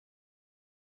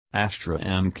Astra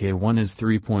Mk-1 is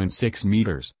 3.6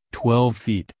 meters, 12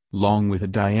 feet, long with a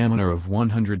diameter of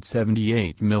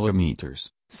 178 millimeters,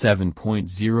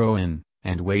 7.0 in,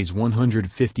 and weighs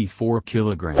 154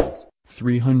 kilograms,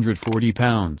 340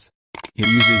 pounds. It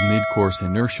uses mid-course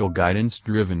inertial guidance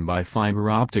driven by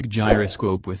fiber optic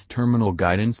gyroscope with terminal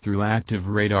guidance through active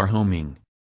radar homing.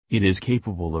 It is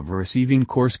capable of receiving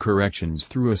course corrections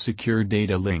through a secure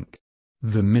data link.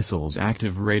 The missile's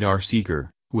active radar seeker,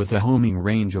 with a homing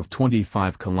range of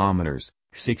 25 kilometers,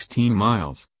 16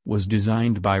 miles, was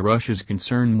designed by Russia's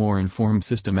concern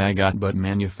Morinformsystem-Agat but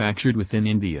manufactured within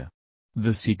India.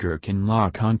 The seeker can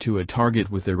lock onto a target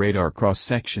with a radar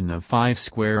cross-section of 5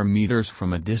 square meters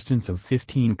from a distance of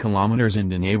 15 kilometers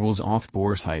and enables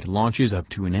off-boresight launches up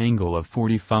to an angle of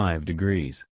 45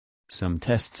 degrees. Some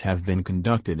tests have been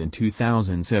conducted in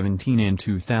 2017 and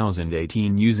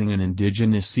 2018 using an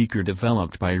indigenous seeker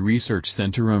developed by Research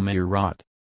Centre Imarat.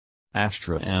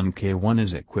 Astra Mk-1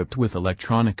 is equipped with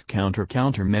electronic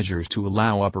countermeasures to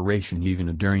allow operation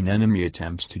even during enemy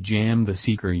attempts to jam the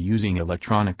seeker using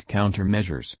electronic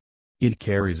countermeasures. It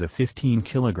carries a 15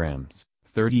 kilograms,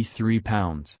 33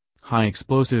 pounds,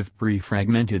 high-explosive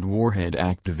pre-fragmented warhead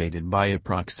activated by a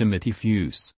proximity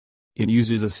fuse. It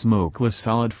uses a smokeless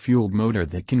solid-fueled motor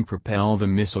that can propel the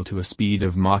missile to a speed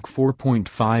of Mach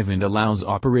 4.5 and allows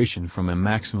operation from a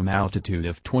maximum altitude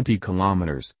of 20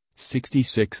 kilometers,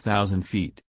 66,000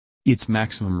 feet. Its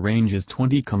maximum range is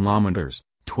 20 kilometers,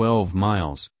 12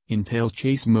 miles, in tail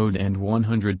chase mode and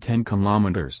 110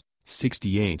 kilometers,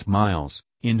 68 miles,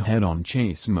 in head-on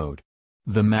chase mode.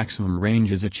 The maximum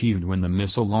range is achieved when the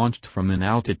missile launched from an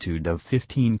altitude of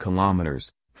 15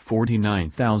 kilometers,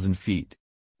 49,000 feet.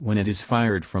 When it is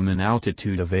fired from an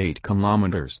altitude of 8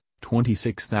 kilometers,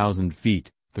 26,000 feet,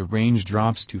 the range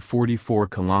drops to 44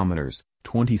 kilometers,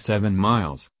 27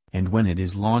 miles, and when it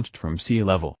is launched from sea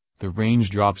level, the range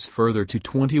drops further to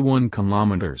 21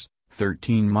 kilometers,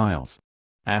 13 miles.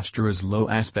 Astra's low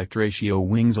aspect ratio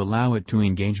wings allow it to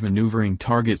engage maneuvering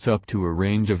targets up to a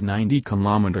range of 90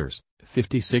 kilometers,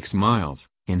 56 miles,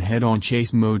 in head-on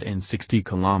chase mode and 60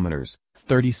 kilometers,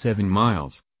 37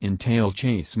 miles, in tail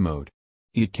chase mode.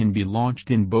 It can be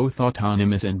launched in both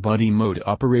autonomous and buddy mode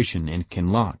operation and can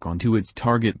lock onto its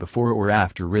target before or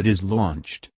after it is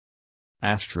launched.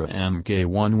 Astra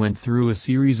Mk-1 went through a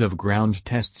series of ground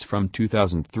tests from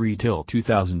 2003 till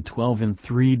 2012 in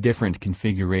 3 different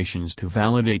configurations to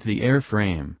validate the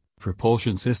airframe,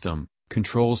 propulsion system,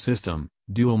 control system,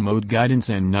 dual-mode guidance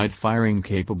and night firing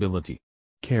capability.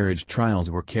 Carriage trials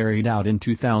were carried out in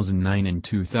 2009 and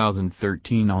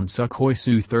 2013 on Sukhoi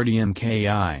Su-30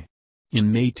 Mki.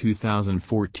 In May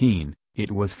 2014, it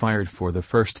was fired for the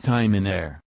first time in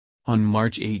air. On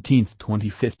March 18,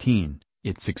 2015,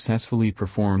 it successfully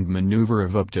performed maneuver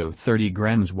of up to 30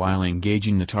 grams while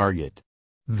engaging the target.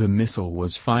 The missile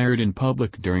was fired in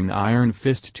public during the Iron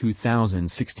Fist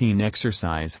 2016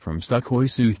 exercise from Sukhoi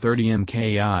Su-30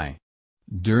 Mki.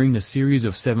 During a series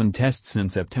of 7 tests in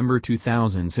September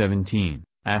 2017,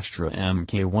 Astra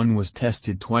Mk-1 was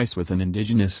tested twice with an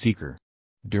indigenous seeker.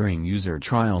 During user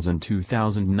trials in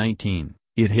 2019,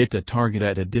 it hit a target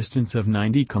at a distance of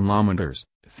 90 kilometers,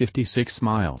 56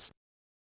 miles.